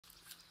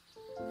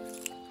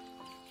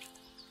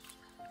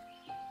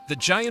The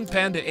giant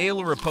panda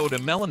Ailuropoda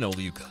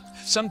melanoleuca,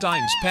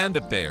 sometimes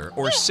panda bear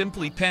or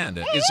simply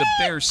panda, is a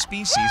bear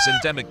species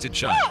endemic to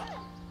China.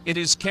 It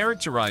is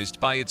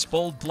characterized by its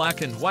bold black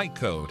and white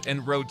coat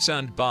and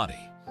rotund body.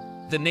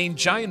 The name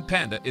giant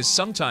panda is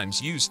sometimes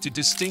used to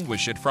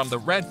distinguish it from the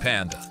red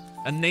panda,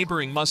 a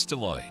neighboring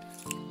mustaloid.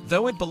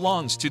 Though it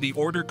belongs to the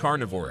order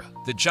Carnivora,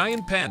 the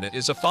giant panda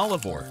is a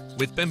folivore,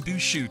 with bamboo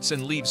shoots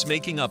and leaves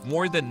making up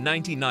more than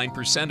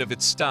 99% of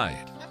its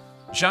diet.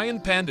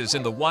 Giant pandas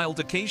in the wild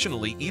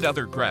occasionally eat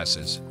other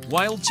grasses,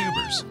 wild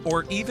tubers,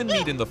 or even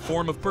meat in the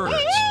form of birds,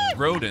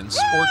 rodents,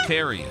 or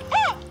carrion.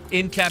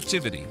 In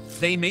captivity,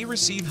 they may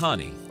receive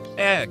honey,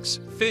 eggs,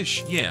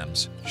 fish,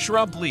 yams,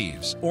 shrub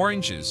leaves,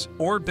 oranges,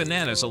 or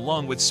bananas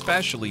along with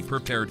specially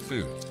prepared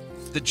food.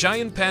 The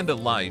giant panda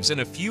lives in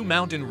a few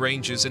mountain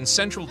ranges in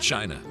central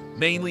China,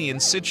 mainly in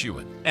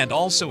Sichuan, and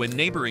also in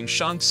neighboring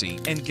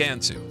Shaanxi and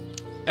Gansu.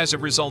 As a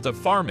result of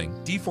farming,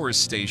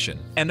 deforestation,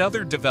 and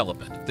other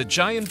development, the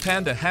giant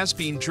panda has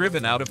been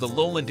driven out of the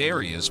lowland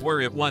areas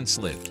where it once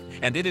lived,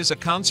 and it is a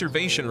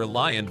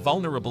conservation-reliant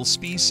vulnerable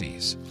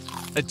species.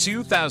 A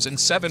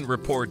 2007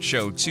 report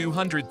showed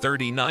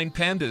 239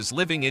 pandas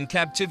living in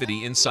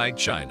captivity inside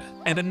China,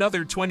 and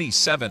another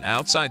 27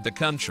 outside the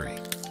country.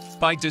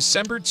 By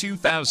December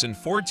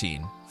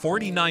 2014,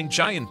 49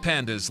 giant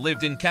pandas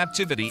lived in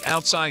captivity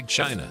outside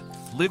China,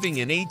 living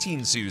in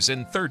 18 zoos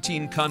in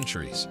 13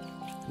 countries.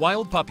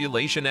 Wild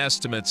population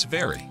estimates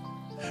vary.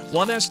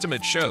 One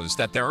estimate shows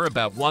that there are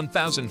about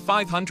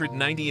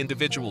 1,590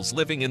 individuals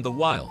living in the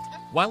wild,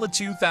 while a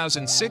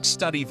 2006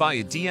 study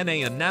via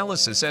DNA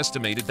analysis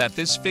estimated that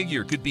this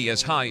figure could be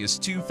as high as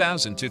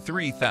 2,000 to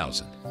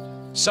 3,000.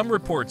 Some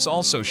reports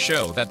also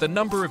show that the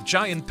number of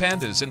giant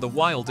pandas in the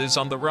wild is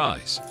on the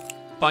rise.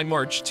 By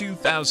March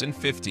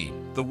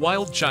 2015, the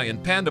wild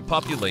giant panda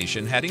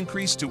population had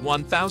increased to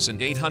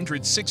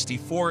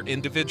 1,864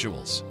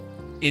 individuals.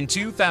 In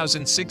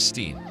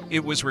 2016,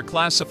 it was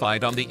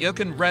reclassified on the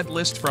IUCN Red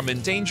List from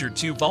endangered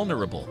to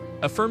vulnerable,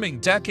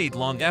 affirming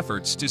decade-long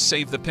efforts to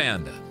save the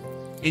panda.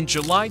 In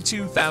July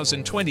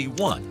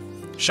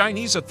 2021,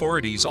 Chinese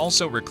authorities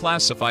also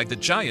reclassified the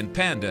giant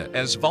panda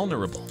as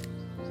vulnerable.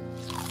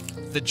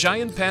 The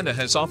giant panda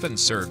has often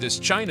served as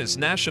China's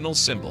national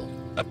symbol,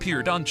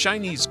 appeared on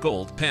Chinese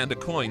gold panda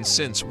coins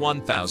since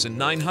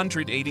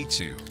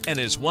 1982, and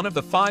is one of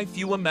the 5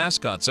 FUA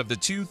mascots of the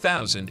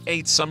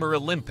 2008 Summer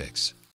Olympics.